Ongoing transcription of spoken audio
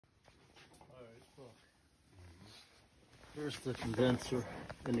Here's the condenser,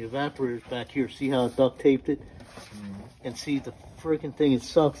 and the evaporator's back here. See how I duct taped it? And see, the freaking thing, it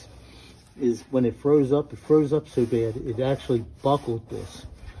sucks, is when it froze up so bad, it actually buckled this,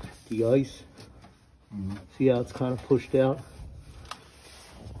 the ice. See how it's kind of pushed out?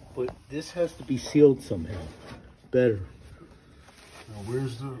 But this has to be sealed somehow, better. Now where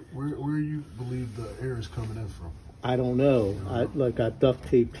you believe the air is coming in from? I don't know. I duct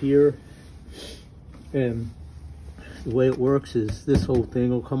taped here, and the way it works is this whole thing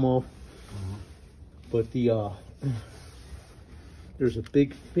will come off. But there's a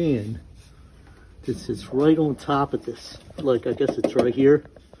big fan that sits right on top of this. Like, I guess it's right here.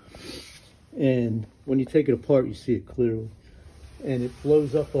 And when you take it apart, you see it clearly. And it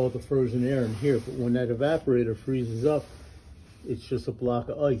blows up all the frozen air in here. But when that evaporator freezes up, it's just a block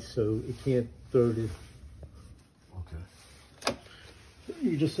of ice, so it can't throw it in. Okay.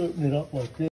 You just open it up like this.